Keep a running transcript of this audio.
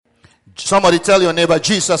Somebody tell your neighbor,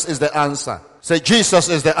 Jesus is the answer. Say, Jesus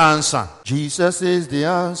is the answer. Jesus is the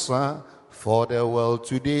answer for the world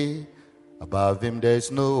today. Above him there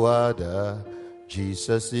is no other.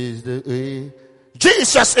 Jesus is the way.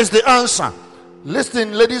 Jesus is the answer.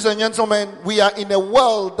 Listen, ladies and gentlemen, we are in a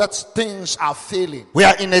world that things are failing. We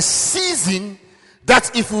are in a season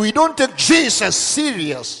that if we don't take Jesus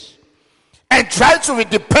serious and try to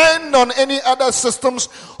depend on any other systems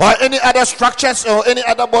or any other structures or any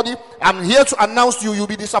other body, I'm here to announce to you, you'll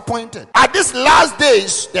be disappointed. At these last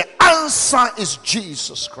days, the answer is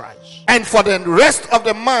Jesus Christ. And for the rest of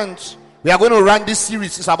the month, we are going to run this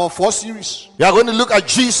series. It's about 4 series. We are going to look at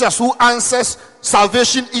Jesus who answers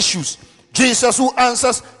salvation issues. Jesus who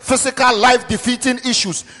answers physical life defeating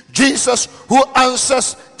issues. Jesus who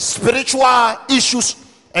answers spiritual issues.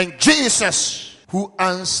 And Jesus who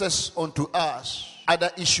answers unto us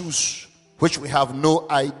other issues which we have no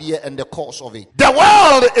idea and the cause of it. The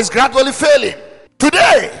world is gradually failing.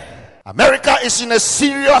 Today, America is in a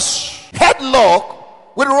serious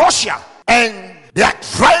headlock with Russia. And they are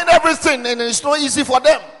trying everything and it's not easy for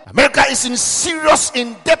them. America is in serious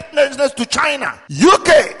indebtedness to China.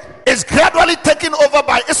 UK is gradually taken over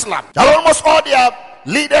by Islam. Almost all their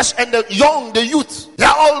leaders and the young, the youth, they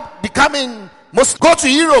are all becoming Muslim. Go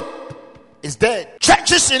to Europe. Is dead.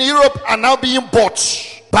 Churches in Europe are now being bought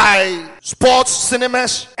by sports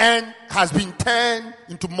cinemas and has been turned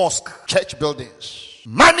into mosque, church buildings.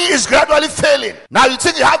 Money is gradually failing. Now you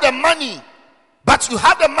think you have the money, but you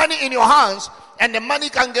have the money in your hands and the money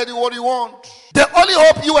can get you what you want. The only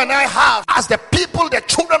hope you and I have as the people, the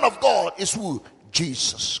children of God, is who?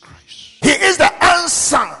 Jesus Christ. He is the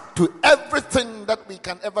answer to everything that we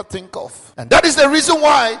can ever think of. And that is the reason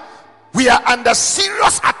why we are under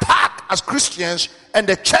serious attack as Christians, and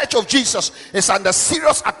the church of Jesus is under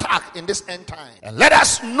serious attack in this end time. And let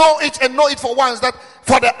us know it and know it for once that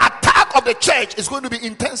for the attack of the church is going to be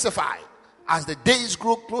intensified as the days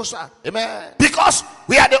grow closer. Amen. Because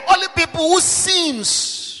we are the only people who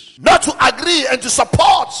seems not to agree and to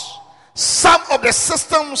support some of the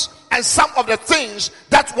systems and some of the things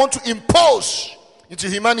that want to impose into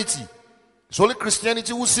humanity. It's only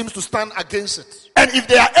Christianity who seems to stand against it. And if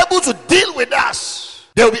they are able to deal with us,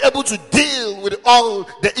 they will be able to deal with all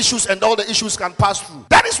the issues and all the issues can pass through.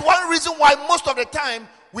 That is one reason why most of the time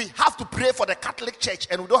we have to pray for the Catholic Church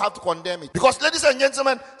and we don't have to condemn it. Because, ladies and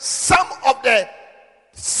gentlemen, some of the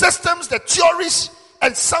systems, the theories,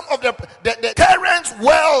 and some of the current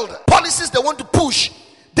world policies they want to push,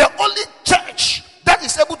 the only church that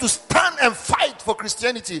is able to stand and fight for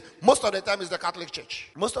Christianity most of the time is the Catholic Church.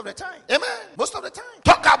 Most of the time. Amen. Most of the time.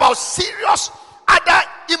 Talk about serious other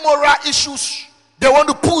immoral issues they want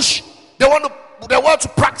to push, they want to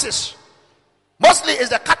practice. Mostly it's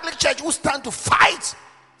the Catholic Church who stand to fight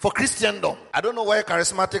for Christendom. I don't know why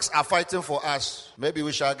charismatics are fighting for us. Maybe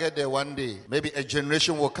we shall get there one day. Maybe a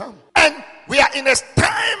generation will come. And we are in a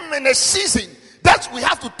time, in a season that we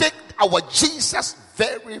have to take our Jesus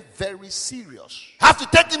very, very serious. Have to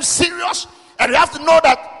take him serious, and we have to know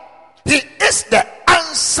that he is the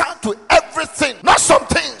answer to everything, not some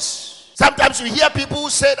things. Sometimes you hear people who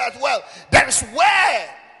say that, well, there is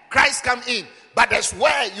where Christ come in, but there's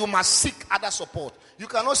where you must seek other support. You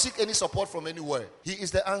cannot seek any support from anywhere. He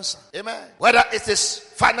is the answer. Amen. Whether it is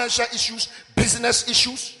financial issues, business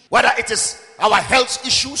issues, whether it is our health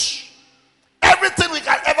issues, everything we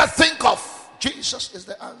can ever think of, Jesus is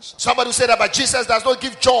the answer. Somebody who said that, but Jesus does not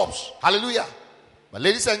give jobs. Hallelujah. But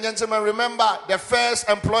ladies and gentlemen, remember the first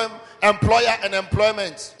employer and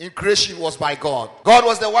employment in creation was by God. God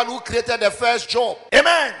was the one who created the first job.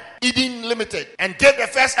 Amen. Eden Limited, and gave the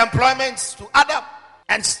first employment to Adam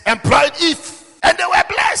and employed Eve, and they were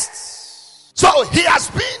blessed. So he has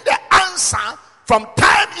been the answer from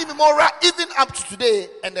time immemorial, even up to today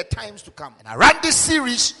and the times to come. And around this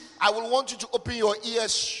series, I will want you to open your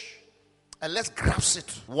ears and let's grasp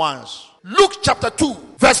it once. Luke chapter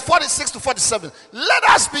 2, verse 46 to 47. Let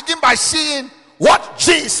us begin by seeing what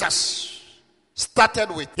Jesus started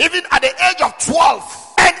with. Even at the age of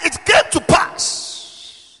 12. And it came to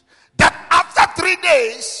pass that after 3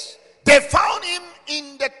 days, they found him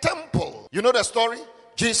in the temple. You know the story?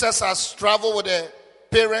 Jesus has traveled with the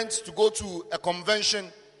parents to go to a convention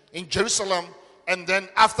in Jerusalem. And then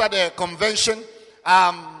after the convention,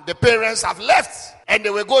 the parents have left. And they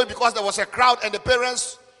were going because there was a crowd, and the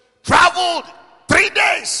parents traveled 3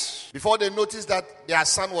 days before they noticed that their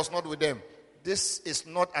son was not with them. This is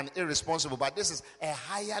not an irresponsible, but this is a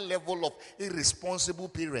higher level of irresponsible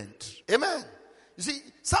parent. Amen. You see,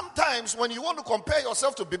 sometimes when you want to compare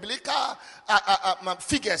yourself to biblical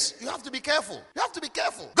figures, you have to be careful. You have to be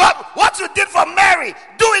careful. God, what you did for Mary,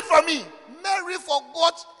 do it for me. Mary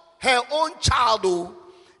forgot her own child,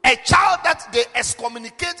 a child that they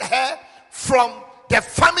excommunicate her from the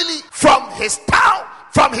family, from his town,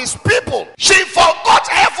 from his people. She forgot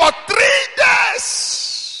her for 3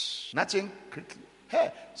 days. Nothing.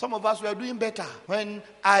 Hey, some of us were doing better. When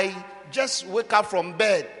I just wake up from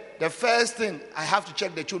bed, the first thing I have to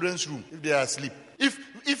check the children's room if they are asleep.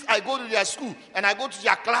 If I go to their school and I go to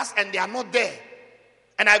their class and they are not there,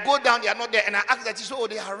 and I go down, they are not there, and I ask the teacher, oh,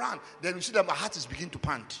 they are around. Then you see that my heart is beginning to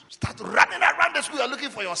pant. Start running around the school, you are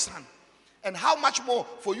looking for your son. And how much more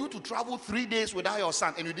for you to travel 3 days without your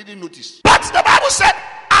son and you didn't notice? But the Bible said,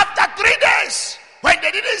 after 3 days, when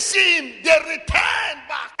they didn't see him, they returned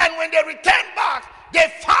back. And when they returned back, they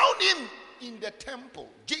found him in the temple.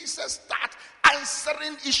 Jesus started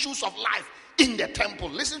answering issues of life in the temple.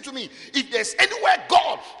 Listen to me. If there's anywhere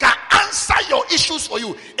God can answer your issues for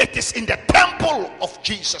you, it is in the temple of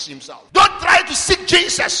Jesus himself. Don't try to seek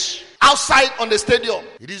Jesus outside on the stadium.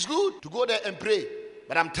 It is good to go there and pray,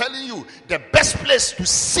 but I'm telling you, the best place to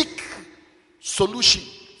seek solution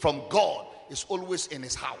from God is always in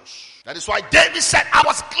his house. That is why David said, I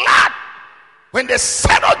was glad when they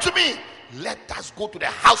said unto me, let us go to the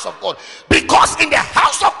house of God, because in the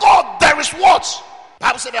house of God there is what? The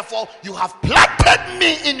Bible said, therefore, you have planted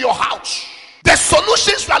me in your house. The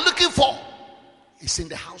solutions you are looking for is in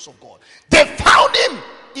the house of God. They found him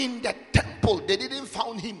in the temple. They didn't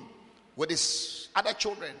find him with his other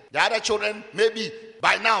children. The other children, maybe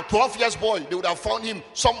by now, 12 years boy, they would have found him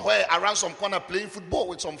somewhere around some corner playing football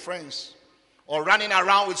with some friends or running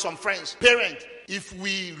around with some friends. Parent, if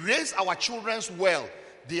we raise our children well,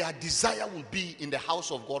 their desire will be in the house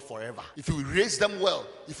of God forever. If we raise them well,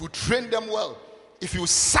 if we train them well, if you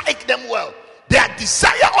psych them well, their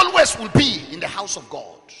desire always will be in the house of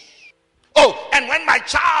God. Oh, and when my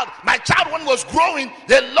child when was growing,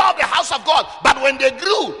 they loved the house of God. But when they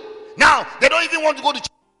grew, now they don't even want to go to church.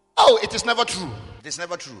 Oh, it is never true. It is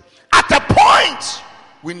never true. At a point,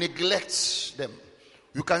 we neglect them.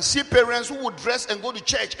 You can see parents who would dress and go to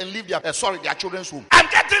church and leave their children's room. I'm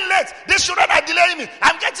getting late. These children are delaying me.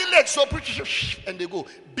 I'm getting late. So and they go.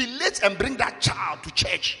 Be late and bring that child to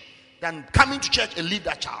church than coming to church and leave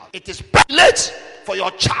that child. It is late for your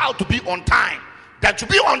child to be on time than to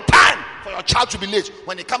be on time for your child to be late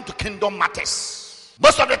when it comes to kingdom matters.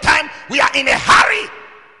 Most of the time, we are in a hurry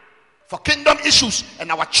for kingdom issues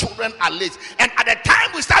and our children are late. And at the time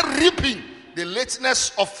we start reaping the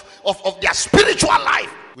lateness of their spiritual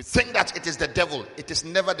life, we think that it is the devil. It is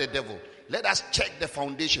never the devil. Let us check the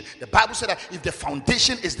foundation. The Bible said that if the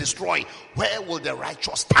foundation is destroyed, where will the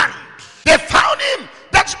righteous stand? They found him.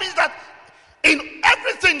 That means that in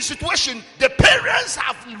everything situation, the parents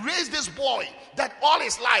have raised this boy that all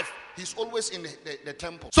his life he's always in the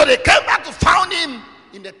temple. So they came back to find him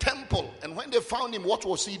in the temple. And when they found him, what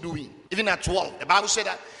was he doing? Even at 12, the Bible said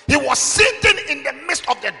that he was sitting in the midst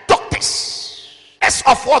of the doctors.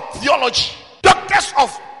 Of what? Theology. Doctors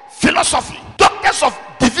of philosophy. Doctors of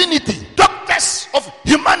divinity. Doctors of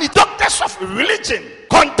humanity. Doctors of religion.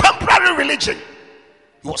 Contemporary religion.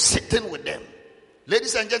 He was sitting with them.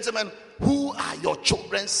 Ladies and gentlemen, who are your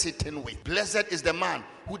children sitting with? Blessed is the man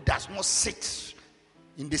who does not sit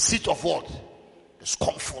in the seat of what? The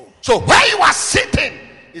scornful. So where you are sitting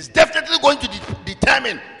is definitely going to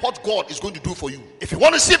determine what God is going to do for you. If you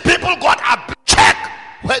want to see people God are, check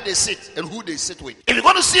where they sit and who they sit with. If you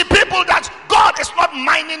want to see people that God is not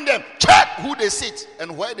minding them, check who they sit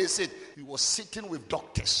and where they sit. He was sitting with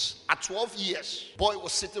doctors. At 12 years, boy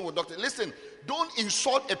was sitting with doctors. Listen, don't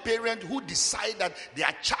insult a parent who decide that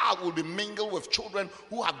their child will be mingled with children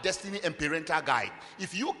who have destiny and parental guide.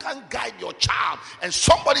 If you can't guide your child and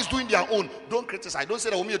somebody's doing their own, don't criticize. Don't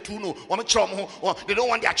say that they don't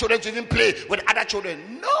want their children to even play with other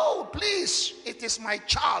children. No, please. It is my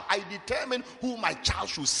child. I determine who my child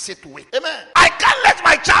should sit with. Amen. I can't let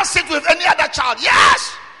my child sit with any other child.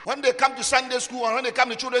 Yes. When they come to Sunday school and when they come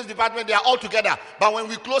to children's department, they are all together. But when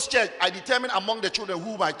we close church, I determine among the children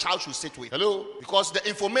who my child should sit with. Hello? Because the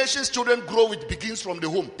information children grow with begins from the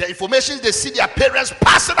home. The information they see their parents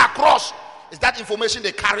passing across is that information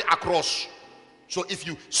they carry across. So if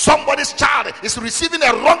somebody's child is receiving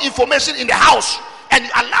a wrong information in the house and you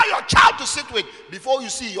allow your child to sit with, before you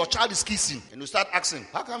see your child is kissing and you start asking,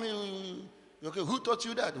 how come you... Okay, who taught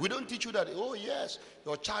you that? We don't teach you that. Oh, yes.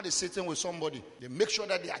 Your child is sitting with somebody. They make sure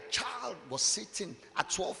that their child was sitting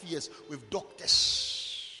at 12 years with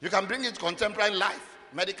doctors. You can bring it contemporary life.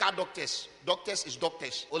 Medical doctors. Doctors is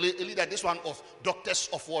doctors. Only that this one of doctors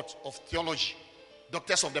of what? Of theology.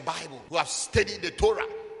 Doctors of the Bible who have studied the Torah,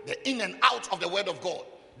 the in and out of the word of God.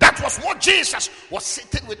 That was what Jesus was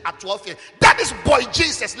sitting with at 12 years. That is boy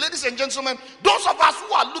Jesus. Ladies and gentlemen, those of us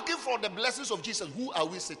who are looking for the blessings of Jesus, who are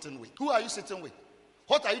we sitting with? Who are you sitting with?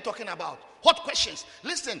 What are you talking about? What questions?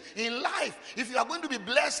 Listen, in life, if you are going to be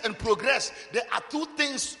blessed and progress, there are two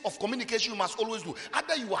things of communication you must always do.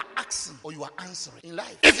 Either you are asking or you are answering in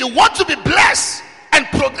life. If you want to be blessed and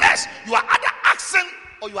progress, you are either asking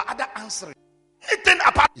or you are either answering. Anything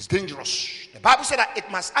apart is dangerous. The Bible said that it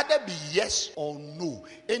must either be yes or no.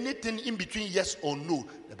 Anything in between yes or no,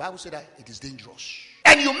 the Bible said that it is dangerous.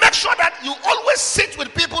 And you make sure that you always sit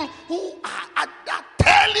with people who are either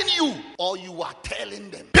telling you or you are telling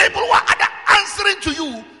them. People who are either answering to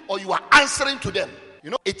you or you are answering to them. You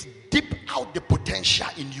know, it deep out the potential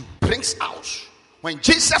in you. Brings out. When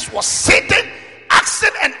Jesus was sitting, asking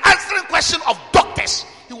and answering questions of doctors,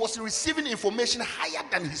 he was receiving information higher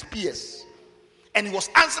than his peers. And he was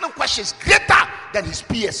answering questions greater than his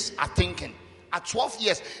peers are thinking. At 12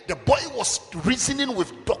 years, the boy was reasoning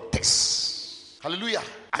with doctors. Hallelujah.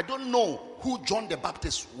 I don't know who John the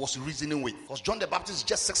Baptist was reasoning with. Because John the Baptist is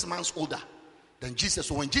just 6 months older than Jesus.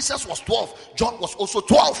 So when Jesus was 12, John was also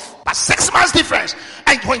 12. But 6 months difference.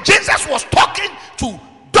 And when Jesus was talking to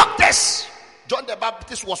doctors, John the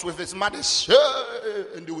Baptist was with his mothers.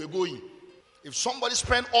 And they were going. If somebody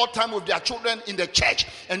spend all time with their children in the church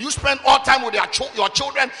and you spend all time with your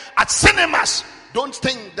children at cinemas, don't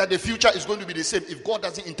think that the future is going to be the same if God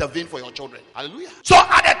doesn't intervene for your children. Hallelujah. So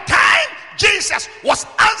at the time Jesus was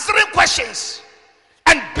answering questions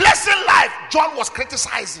and blessing life, John was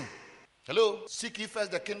criticizing. Hello. Seek ye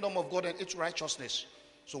first the kingdom of God and its righteousness.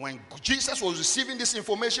 So when Jesus was receiving this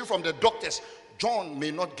information from the doctors, John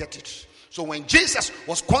may not get it. So when Jesus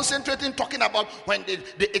was concentrating, talking about when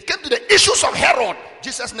it came to the issues of Herod,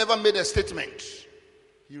 Jesus never made a statement.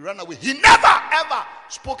 He ran away. He never ever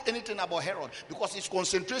spoke anything about Herod because his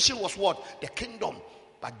concentration was what? The kingdom.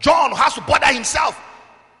 But John has to bother himself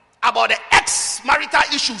about the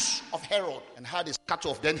ex-marital issues of Herod and had his cut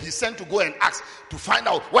off. Then he sent to go and ask to find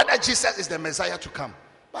out whether Jesus is the Messiah to come.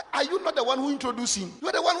 But are you not the one who introduced him? You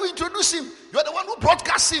are the one who introduced him. You are the one who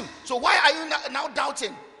broadcast him. So why are you now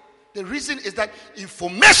doubting? The reason is that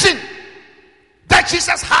information that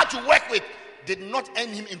Jesus had to work with did not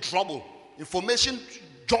end him in trouble. Information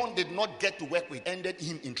John did not get to work with ended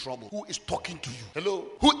him in trouble. Who is talking to you? Hello?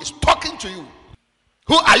 Who is talking to you?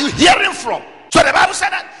 Who are you hearing from? So the Bible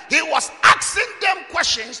said that he was asking them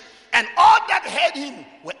questions and all that heard him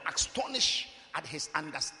were astonished at his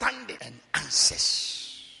understanding and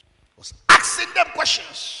answers. He was asking them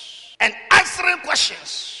questions and answering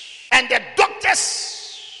questions. And the doctors,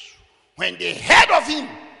 when they heard of him,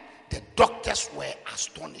 the doctors were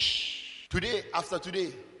astonished. Today, after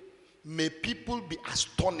today, may people be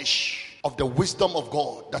astonished of the wisdom of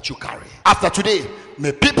God that you carry. After today,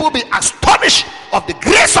 may people be astonished of the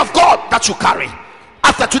grace of God that you carry.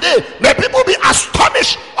 After today, may people be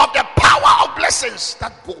astonished of the power of blessings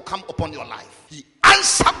that will come upon your life. He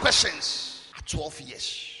answered questions at 12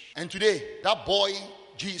 years. And today, that boy,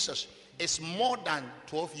 Jesus, is more than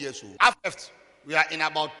 12 years old. After we are in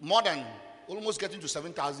about more than almost getting to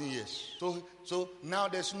 7,000 years. So now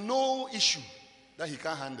there's no issue that he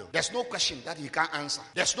can't handle. There's no question that he can't answer.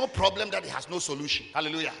 There's no problem that he has no solution.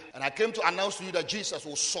 Hallelujah. And I came to announce to you that Jesus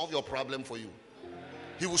will solve your problem for you.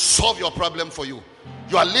 He will solve your problem for you.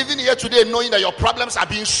 You are living here today knowing that your problems are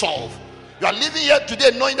being solved. You are living here today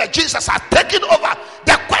knowing that Jesus has taken over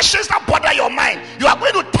the questions that bother your mind. You are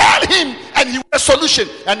going to tell him and he will have a solution,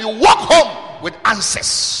 and you walk home with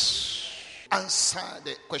answers. Answer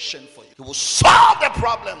the question for you. He will solve the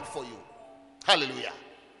problem for you. Hallelujah.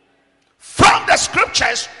 From the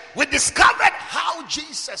scriptures, we discovered how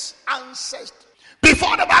Jesus answered.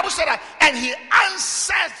 Before, the Bible said that, and he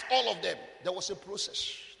answered all of them. There was a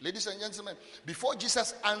process. Ladies and gentlemen, before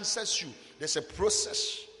Jesus answers you, there's a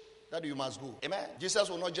process that you must go. Amen. Jesus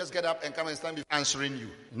will not just get up and come and stand before answering you.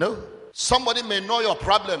 No. Somebody may know your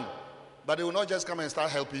problem, but they will not just come and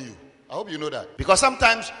start helping you. I hope you know that. Because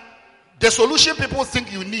sometimes the solution people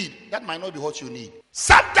think you need, that might not be what you need.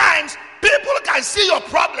 Sometimes people can see your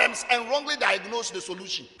problems and wrongly diagnose the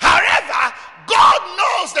solution. However, God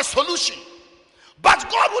knows the solution. But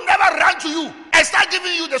God will never run to you and start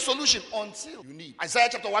giving you the solution until you need. Isaiah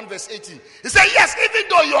chapter 1 verse 18. He said, yes, even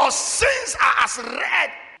though your sins are as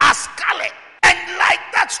red as scarlet and like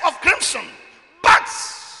that of crimson, but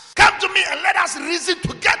come to me and let us reason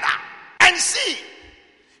together and see.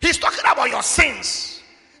 He's talking about your sins.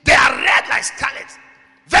 They are red like scarlet.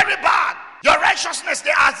 Very bad. Your righteousness, they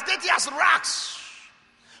are as dirty as rags.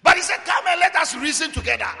 But he said, come and let us reason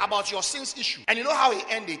together about your sins issue. And you know how he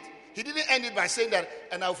ended? He didn't end it by saying that,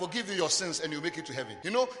 and I'll forgive you your sins and you'll make it to heaven. You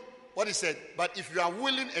know, what he said, but if you are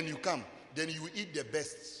willing and you come, then you eat the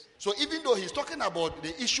best. So even though he's talking about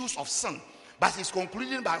the issues of sin, but he's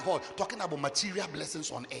concluding by what? Talking about material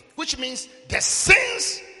blessings on earth. Which means the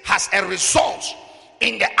sins has a result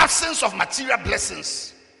in the absence of material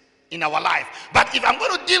blessings in our life. But if I'm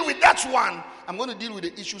going to deal with that one, I'm going to deal with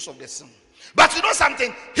the issues of the sin. But you know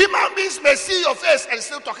something? Human beings may see your face and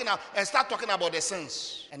start talking about the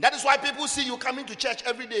sins. And that is why people see you coming to church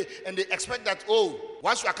every day and they expect that, oh,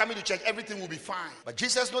 once you are coming to church, everything will be fine. But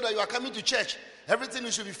Jesus knows that you are coming to church, everything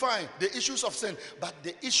should be fine. The issues of sin, but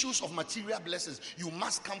the issues of material blessings, you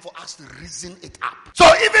must come for us to reason it up. So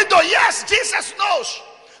even though, yes, Jesus knows,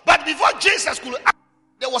 but before Jesus could act,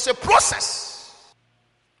 there was a process.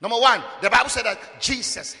 Number one, the Bible said that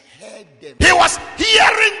Jesus heard them. He was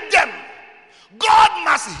hearing them. God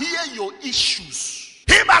must hear your issues.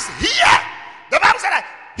 He must hear. The Bible said that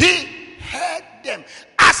he heard them.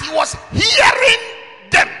 As he was hearing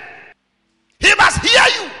them, he must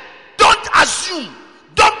hear you. Don't assume.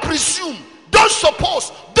 Don't presume. Don't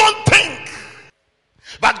suppose. Don't think.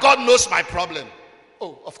 But God knows my problem.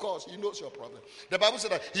 Oh, of course, he knows your problem. The Bible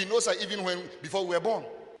said that he knows that even before we were born.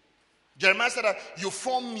 Jeremiah said that you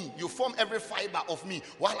formed me. You formed every fiber of me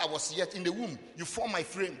while I was yet in the womb. You formed my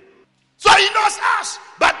frame. So he knows us.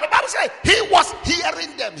 But the Bible says he was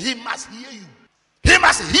hearing them. He must hear you. He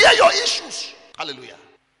must hear your issues. Hallelujah.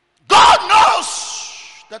 God knows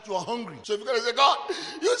that you are hungry. So if you're going to say, God,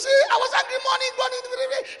 you see, I was hungry morning,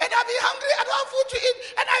 and I've been hungry, I don't have food to eat,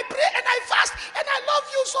 and I pray and I fast, and I love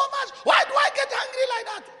you so much. Why do I get hungry like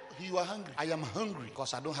that? You are hungry. I am hungry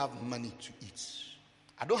because I don't have money to eat.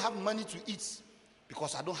 I don't have money to eat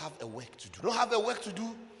because I don't have a work to do. I don't have a work to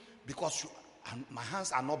do because my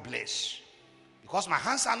hands are not blessed. Because my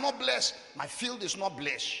hands are not blessed, my field is not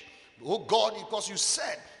blessed. Oh God, because you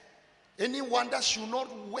said, anyone that should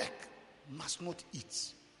not work must not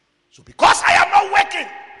eat. So because I am not working,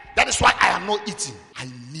 that is why I am not eating.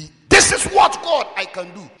 This is what God I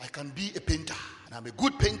can do. I can be a painter, and I'm a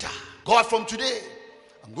good painter. God, from today,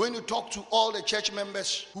 I'm going to talk to all the church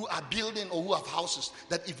members who are building or who have houses,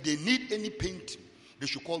 that if they need any painting, they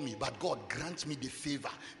should call me. But God, grant me the favor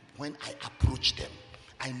when I approach them.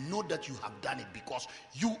 I know that you have done it because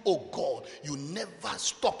you, oh God, you never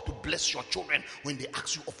stop to bless your children when they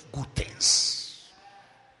ask you of good things.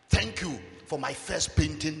 Thank you for my first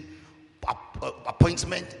painting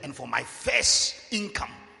appointment and for my first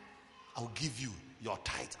income. I'll give you your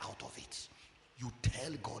tithe out of it. You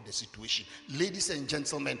tell God the situation. Ladies and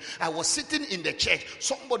gentlemen, I was sitting in the church.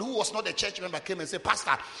 Somebody who was not a church member came and said,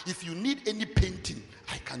 Pastor, if you need any painting,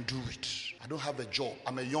 I can do it. I don't have a job.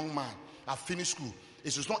 I'm a young man. I've finished school.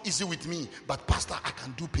 It's not easy with me, but Pastor, I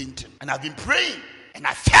can do painting. And I've been praying, and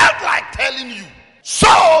I felt like telling you. So,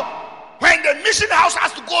 when the mission house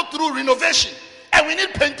has to go through renovation, and we need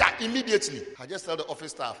painter immediately, I just tell the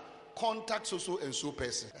office staff, contact so and so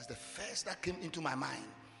person. That's the first that came into my mind.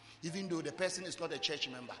 Even though the person is not a church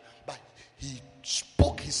member, but he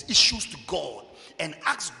spoke his issues to God and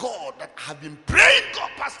asked God that I have been praying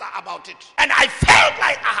God, Pastor, about it. And I felt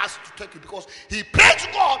like I had to take it because he prayed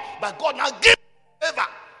to God, but God now gave favor.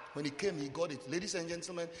 When he came, he got it. Ladies and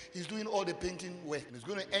gentlemen, he's doing all the painting work. It's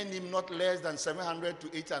going to earn him not less than 700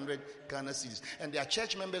 to 800 Ghana cedis. And there are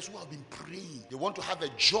church members who have been praying. They want to have a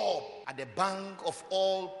job at the bank of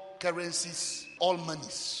all currencies, all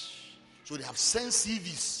monies. So they have sent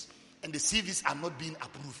CVs, and the CVs are not being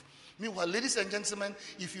approved. Meanwhile, ladies and gentlemen,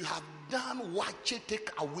 if you have done wache take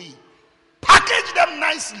away, package them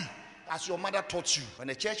nicely as your mother taught you. When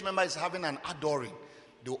a church member is having an adoring,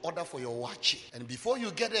 they'll order for your wache. And before you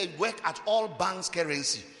get a work at all banks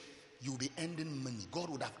currency, you'll be ending money. God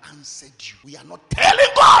would have answered you. We are not telling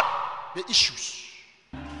God the issues.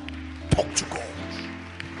 Talk to God.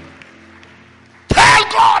 Tell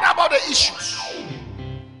God about the issues.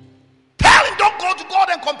 Tell him, don't go to God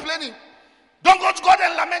and complaining. Don't go to God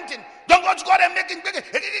and lamenting. Don't go to God and making.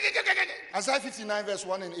 Isaiah 59 verse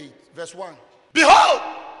 1 and 8. Verse 1. Behold,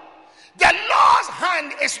 the Lord's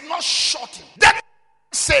hand is not shortened, that it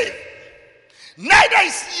cannot save, neither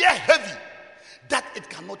is ear heavy, that it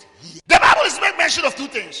cannot hear. The Bible is making mention of two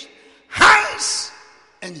things: hands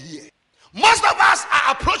and ear. Most of us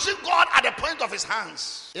are approaching God at the point of his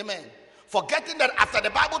hands. Amen. Forgetting that after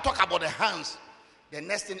the Bible talk about the hands, the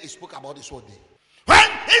next thing he spoke about is what day. When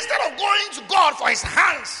instead of going to God for his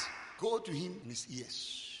hands, go to him in his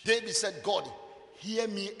ears. David said, God, hear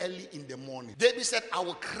me early in the morning. David said, I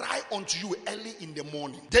will cry unto you early in the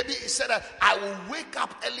morning. David said that I will wake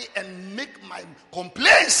up early and make my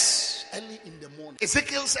complaints early in the morning.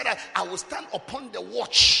 Ezekiel said that I will stand upon the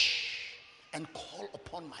watch and call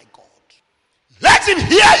upon my God. Let him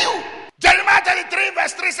hear you. Jeremiah 33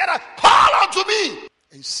 verse 3 said, call unto me.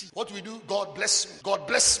 And see what we do. God bless me. God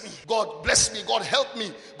bless me. God bless me. God help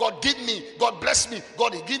me. God give me. God bless me.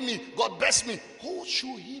 God give me. God bless me. Who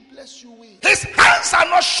should he bless you with? His hands are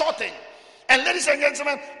not shortened. And ladies and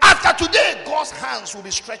gentlemen, after today, God's hands will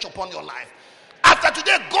be stretched upon your life. After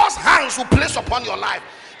today, God's hands will place upon your life.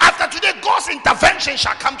 After today, God's intervention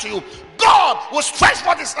shall come to you. God will stretch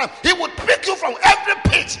forth his hand. He will pick you from every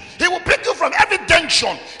pit. He will pick you from every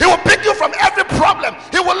tension. He will pick you from every problem.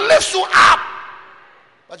 He will lift you up.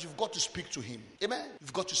 But you've got to speak to him. Amen.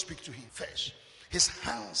 You've got to speak to him first. His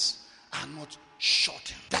hands are not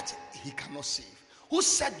shortened that he cannot save. Who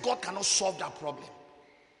said God cannot solve that problem?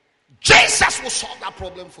 Jesus will solve that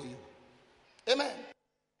problem for you. Amen.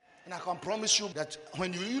 And I can promise you that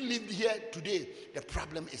when you live here today, the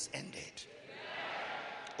problem is ended.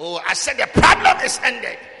 Oh, I said the problem is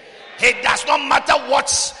ended. It does not matter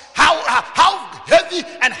how heavy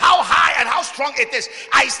and how high and how strong it is.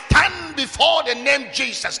 I stand before the name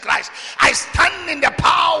Jesus Christ. I stand in the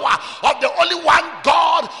power of the only one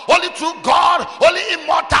God, only true God, only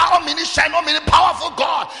immortal, omniscient, powerful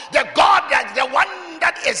God. The God that the one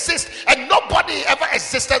that exists and nobody ever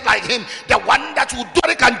existed like him. The one that will do what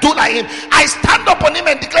he can do like him. I stand upon him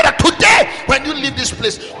and declare that today when you leave this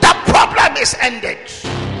place, that problem is ended.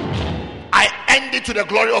 I end it to the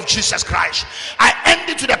glory of Jesus Christ. I end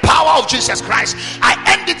it to the power of Jesus Christ. I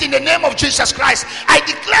end it in the name of Jesus Christ. I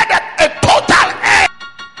declare that a total end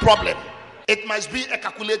problem. It must be a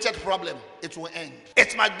calculated problem. It will end.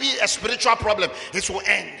 It might be a spiritual problem. It will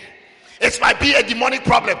end. It might be a demonic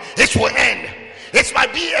problem. It will end. It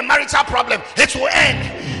might be a marital problem. It will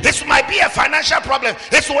end. It might be a financial problem.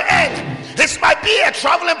 It will end. It might be a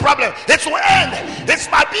traveling problem. It will end. It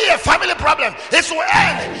might be a family problem. It will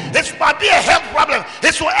end. It might be a health problem.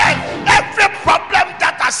 It will end. Every problem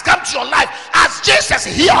that has come to your life, as Jesus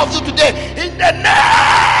heals you today, in the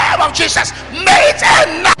name of Jesus, may it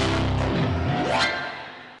end now.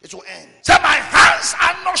 It will end. So my hands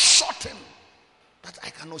are not shortened, but I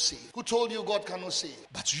cannot save. Who told you God cannot save?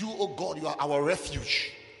 But you, oh God, you are our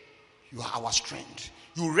refuge. You are our strength.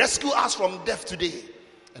 You rescue us from death today.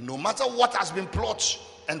 And no matter what has been plotted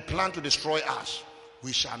and planned to destroy us,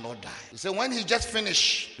 we shall not die. He said when he just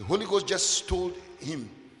finished, the Holy Ghost just told him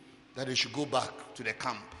that he should go back to the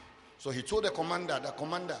camp. So he told the commander,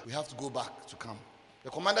 we have to go back to camp. The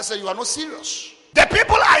commander said, you are not serious. The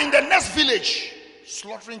people are in the next village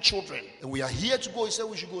slaughtering children. And we are here to go. He said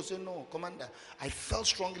we should go. He said, no, commander, I felt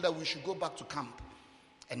strongly that we should go back to camp.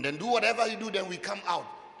 And then do whatever you do, then we come out.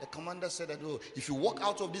 The commander said that, oh, if you walk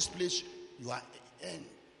out of this place, you are in.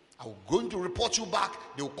 I'm going to report you back.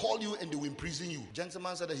 They will call you and they will imprison you.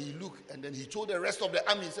 Gentleman said that he looked and then he told the rest of the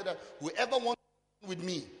army, he said that whoever wants with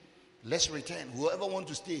me, let's return. Whoever wants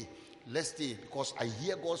to stay, let's stay. Because I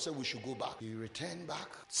hear God say we should go back. He returned back.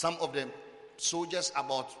 Some of the soldiers,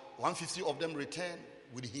 about 150 of them returned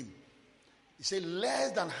with him. He said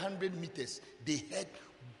less than 100 meters, they heard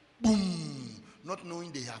boom, not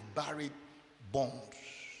knowing they have buried bombs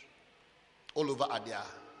all over Adia,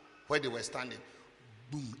 where they were standing.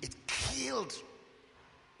 Boom, it killed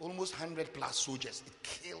almost 100 plus soldiers. It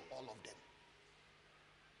killed all of them.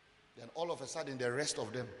 Then all of a sudden, the rest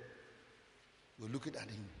of them were looking at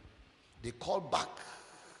him. They called back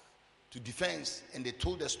to defense and they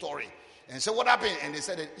told the story. And said, what happened? And they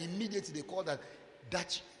said that immediately they called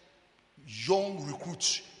that young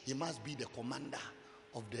recruit. He must be the commander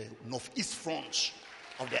of the northeast front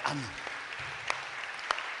of the army.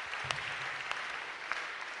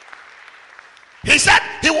 He said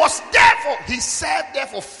he served there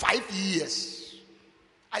for 5 years.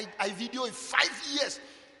 I videoed 5 years.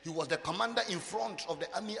 He was the commander in front of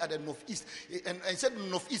the army at the northeast. And I said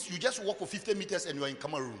northeast, you just walk for 50 meters and you are in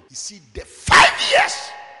Cameroon. You see there 5 years,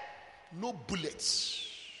 no bullets.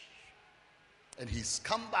 And he's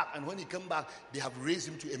come back, and when he came back, they have raised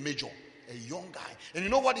him to a major, a young guy. And you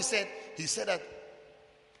know what he said? He said that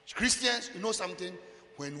Christians, you know something?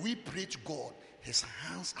 When we pray to God, his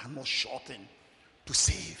hands are not shortened to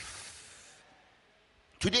save.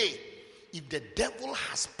 Today, if the devil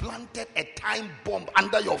has planted a time bomb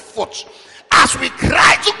under your foot, as we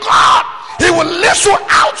cry to God, he will lift you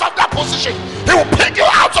out of that position. He will pick you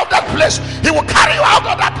out of that place. He will carry you out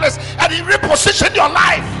of that place, and he will reposition your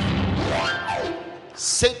life.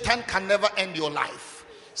 Satan can never end your life.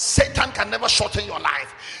 Satan can never shorten your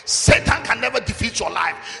life. Satan can never defeat your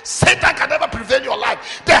life. Satan can never prevail your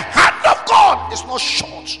life. The hand of God is not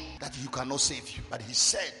short that he cannot save you. But he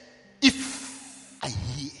said, if I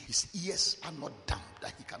hear, his ears are not dumb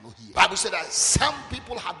that he cannot hear. The Bible said that some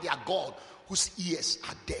people have their God whose ears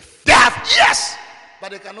are deaf. They have ears,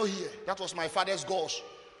 but they cannot hear. That was my father's God.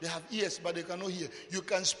 They have ears, but they cannot hear. You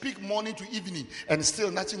can speak morning to evening, and still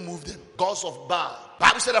nothing moves them. Gods of Baal.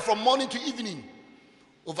 Bible said that from morning to evening,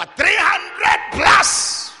 over 300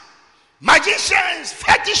 plus magicians,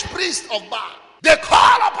 fetish priests of Baal, they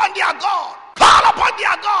call upon their God. Call upon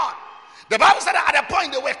their God. The Bible said that at a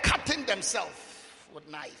point they were cutting themselves with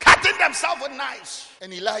knives. Cutting themselves with knives.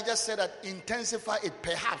 And Elijah said that intensify it.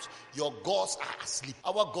 Perhaps your gods are asleep.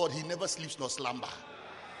 Our God, he never sleeps nor slumber.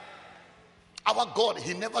 Our God,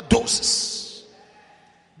 he never dozes.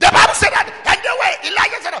 The Bible said that, and the way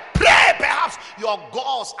Elijah said, pray, perhaps your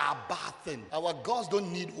gods are bathing. Our gods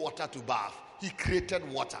don't need water to bath. He created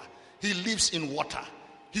water. He lives in water.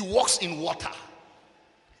 He walks in water.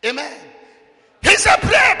 Amen. He said,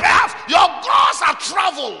 pray, perhaps your gods have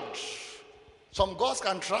traveled. Some gods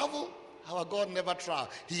can travel. Our God never travels.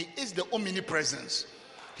 He is the omnipresence.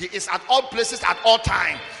 He is at all places at all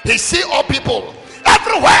time. He sees all people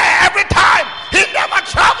everywhere, every time. He never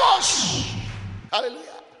travels.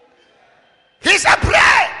 Hallelujah. He said,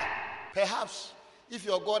 pray. Perhaps if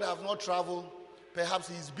your God have not traveled, perhaps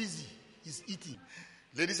he is busy. He's eating.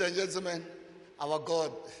 Ladies and gentlemen, our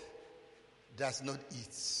God does not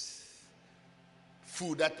eat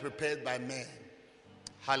food that prepared by men.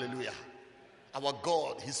 Hallelujah. Our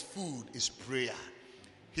God, his food is prayer.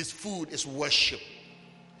 His food is worship.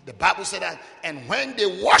 The Bible said that, and when they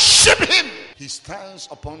worship him, he stands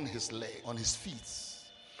upon his leg, on his feet.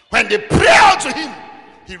 When they pray unto him,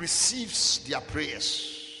 he receives their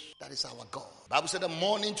prayers. That is our God. The Bible said that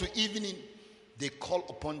morning to evening, they call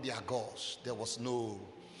upon their gods. There was no.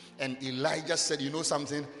 And Elijah said, you know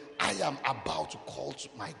something? I am about to call to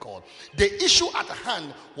my God. The issue at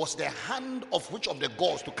hand was the hand of which of the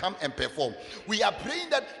gods to come and perform. We are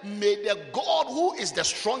praying that may the God who is the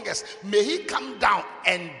strongest, may he come down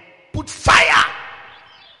and put fire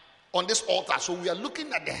on this altar. So we are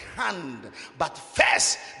looking at the hand. But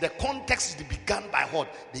first, the context is begun by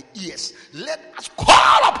what? The ears. Let us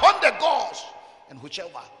call upon the gods. And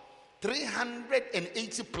whichever,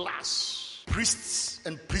 380 plus priests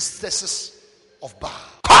and priestesses of Baal,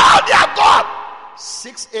 call their God.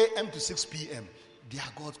 6 a.m. to 6 p.m. Their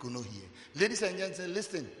God could not hear. Ladies and gentlemen,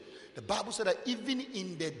 listen. The Bible said that even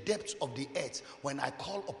in the depths of the earth, when I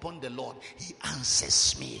call upon the Lord, he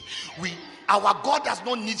answers me. Our God does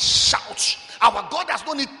not need shouts. Our God does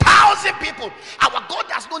not need 1,000 people. Our God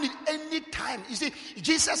does not need any time. You see,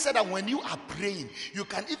 Jesus said that when you are praying, you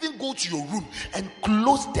can even go to your room and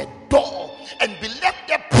close the door and be left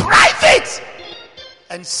there private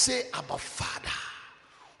and say, Abba Father,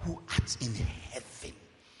 who art in heaven.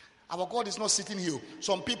 Our God is not sitting here.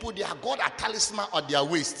 Some people, their God are talisman at their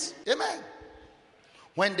waist. Amen.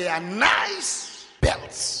 When they are nice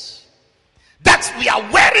belts that we are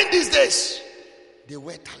wearing these days, they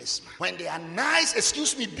wear talisman. When they are nice,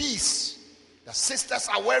 beads the sisters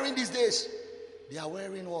are wearing these days, they are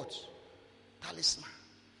wearing what? Talisman.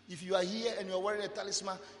 If you are here and you are wearing a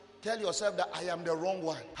talisman, tell yourself that I am the wrong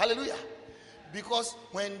one. Hallelujah. Because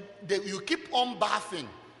when you keep on bathing,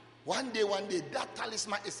 one day, that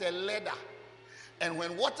talisman is a leather. And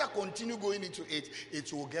when water continue going into it,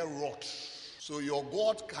 it will get rot. So your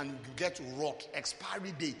God can get rot.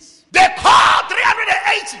 Expiry dates. They call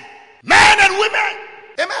 380 men and women.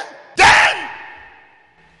 Amen. Then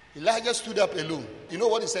Elijah stood up alone. You know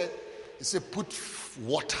what he said? He said, put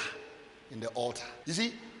water in the altar. You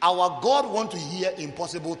see, our God wants to hear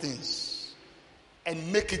impossible things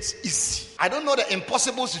and make it easy. I don't know the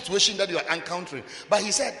impossible situation that you are encountering, but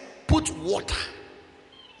he said, put water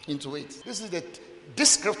into it. This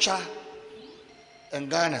scripture in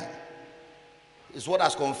Ghana is what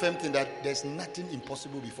has confirmed that there's nothing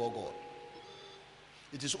impossible before God.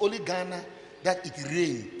 It is only Ghana that it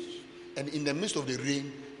rained, and in the midst of the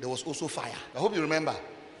rain there was also fire. I hope you remember.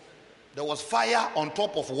 There was fire on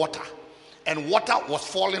top of water, and water was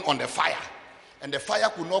falling on the fire, and the fire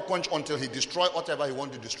could not quench until he destroyed whatever he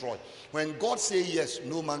wanted to destroy. When God says yes,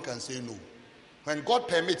 no man can say no. When God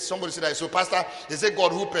permits, somebody said that. So, Pastor, is it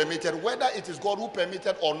God who permitted? Whether it is God who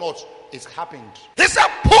permitted or not, it's happened. He said,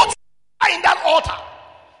 put water in that altar.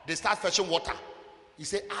 They start fetching water. He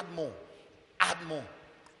said, add more, add more,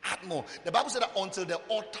 add more. The Bible said that until the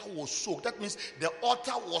altar was soaked. That means the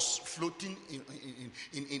altar was floating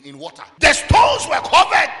in water. The stones were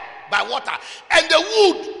covered by water, and the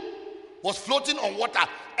wood was floating on water,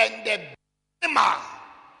 and the animal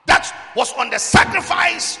that was on the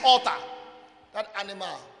sacrifice altar, that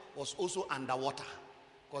animal was also underwater,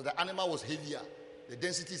 because the animal was heavier. The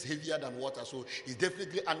density is heavier than water, so it's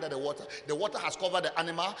definitely under the water. The water has covered the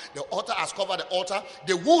animal. The altar has covered the altar.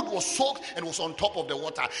 The wood was soaked and was on top of the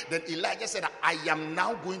water. Then Elijah said, I am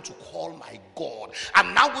now going to call my God.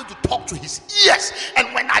 I'm now going to talk to his ears. And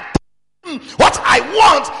when I what I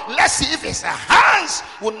want, let's see if his hands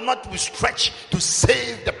will not be stretched to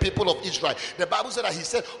save the people of Israel. The Bible said that he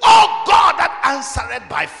said, oh God that answered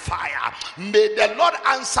by fire, may the Lord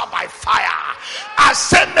answer by fire. I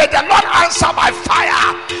said, may the Lord answer by fire.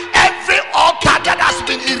 Every altar that has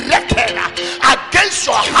been erected against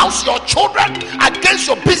your house, your children, against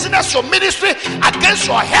your business, your ministry, against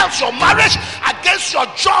your health, your marriage, against your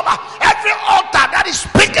job, every altar that is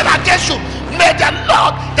speaking against you, may the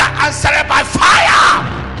Lord that answered by fire.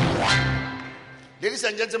 Ladies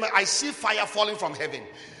and gentlemen, I see fire falling from heaven.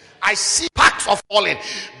 I see sparks of falling.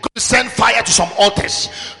 God is send fire to some altars.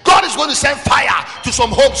 God is going to send fire to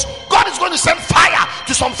some homes. God is going to send fire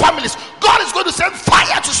to some families. God is going to send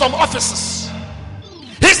fire to some offices.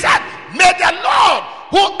 He said, may the Lord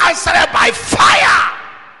who answered by fire.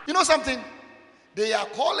 You know something? They are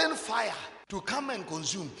calling fire to come and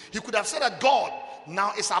consume. He could have said that, God,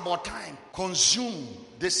 now it's about time, consume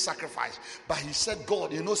this sacrifice. But he said,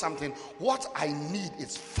 God, you know something? What I need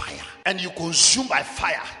is fire. And you consume by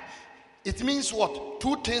fire. It means what?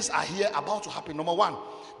 Two things are here about to happen. Number one,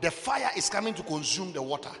 the fire is coming to consume the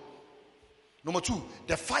water. Number two,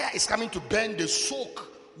 the fire is coming to burn the soak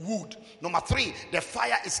wood. Number three, the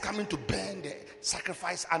fire is coming to burn the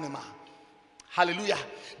sacrifice animal. Hallelujah.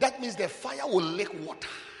 That means the fire will lick water.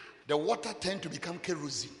 The water tend to become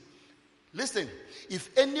kerosene. Listen, if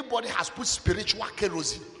anybody has put spiritual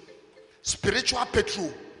kerosene, spiritual petrol,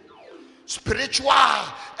 spiritual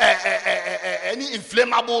any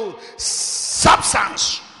inflammable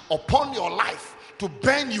substance upon your life to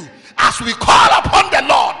burn you, as we call upon the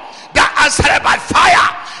Lord that answered by fire,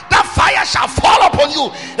 that fire shall fall upon you.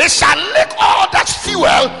 It shall lick all that fuel,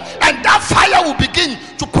 and that fire will begin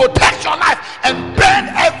to protect your life and burn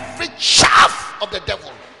every chaff of the devil.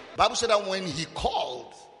 The Bible said that when he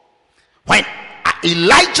called, when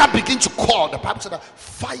Elijah began to call, the Bible said that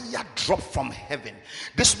fire dropped from heaven.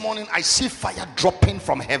 This morning I see fire dropping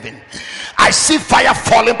from heaven. I see fire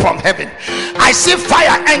falling from heaven. I see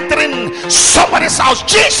fire entering somebody's house.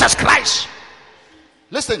 Jesus Christ.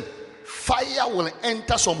 Listen, fire will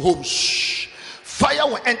enter some homes. Fire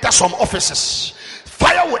will enter some offices.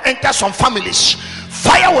 Fire will enter some families.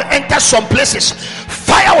 Fire will enter some places.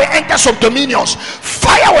 Fire will enter some dominions.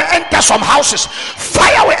 Fire will enter some houses.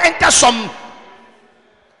 Fire will enter some.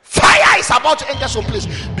 Fire is about to enter some place,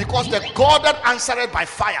 because the God that answered by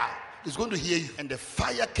fire is going to hear you. And the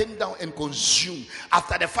fire came down and consumed.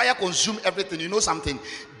 After the fire consumed everything, you know something?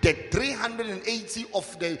 The 380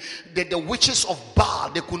 of the witches of Baal,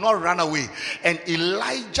 they could not run away. And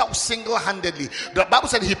Elijah single-handedly, the Bible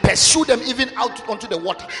said he pursued them even out onto the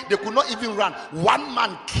water. They could not even run. One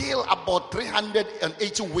man killed about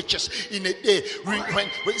 380 witches in a day.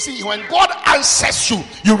 When God answers you,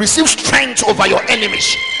 you receive strength over your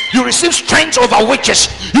enemies. You receive strength over witches.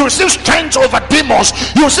 You receive strength over demons.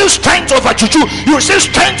 You receive strength over juju. You receive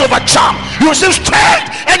strength over charm. You receive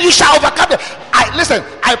strength, and you shall overcome them.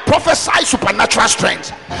 I prophesy supernatural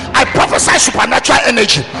strength. I prophesy supernatural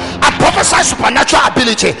energy. I prophesy supernatural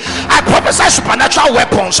ability. I prophesy supernatural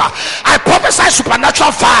weapons. I prophesy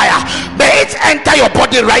supernatural fire. May it enter your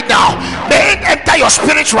body right now. May it enter your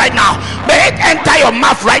spirit right now. May it enter your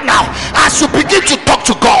mouth right now. As you begin to talk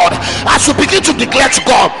to God, as you begin to declare to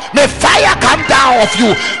God, may fire come down of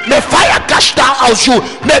you. May fire gush down of you.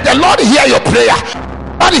 May the Lord hear your prayer.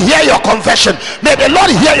 Lord hear your confession. May the Lord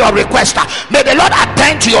hear your request. May the Lord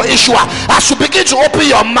attend to your issue. As you begin to open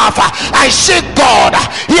your mouth, I say God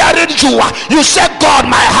hearing you. You say God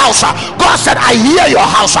my house. God said I hear your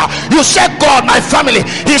house. You say God my family.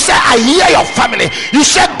 He said I hear your family. You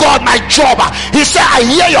say God my job. He said I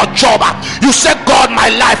hear your job. You say God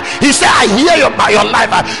my life. He said I hear your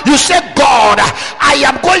life. You say God I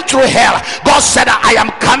am going through hell. God said I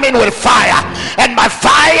am coming with fire, and my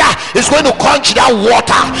fire is going to quench that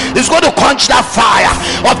water. Is going to quench that fire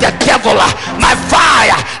of the devil. My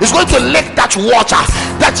fire is going to lick that water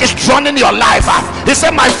that is drowning your life. He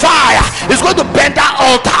said my fire is going to burn that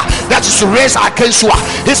altar that is raised against you.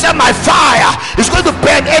 He said my fire is going to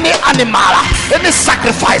burn any animal, any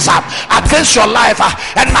sacrifice against your life,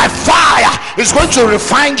 and my fire is going to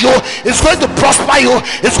refine you. It's going to prosper you.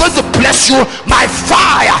 It's going to bless you. My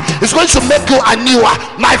fire is going to make you anew.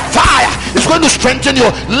 My fire is going to strengthen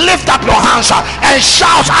you. Lift up your hands and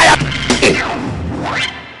shout, I am.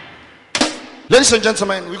 Ladies and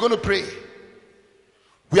gentlemen, we're going to pray.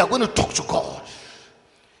 We are going to talk to God.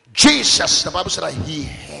 Jesus, the Bible said that he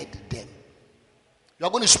heard them. You are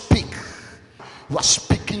going to speak. You are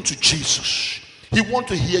speaking to Jesus. He wants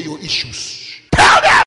to hear your issues.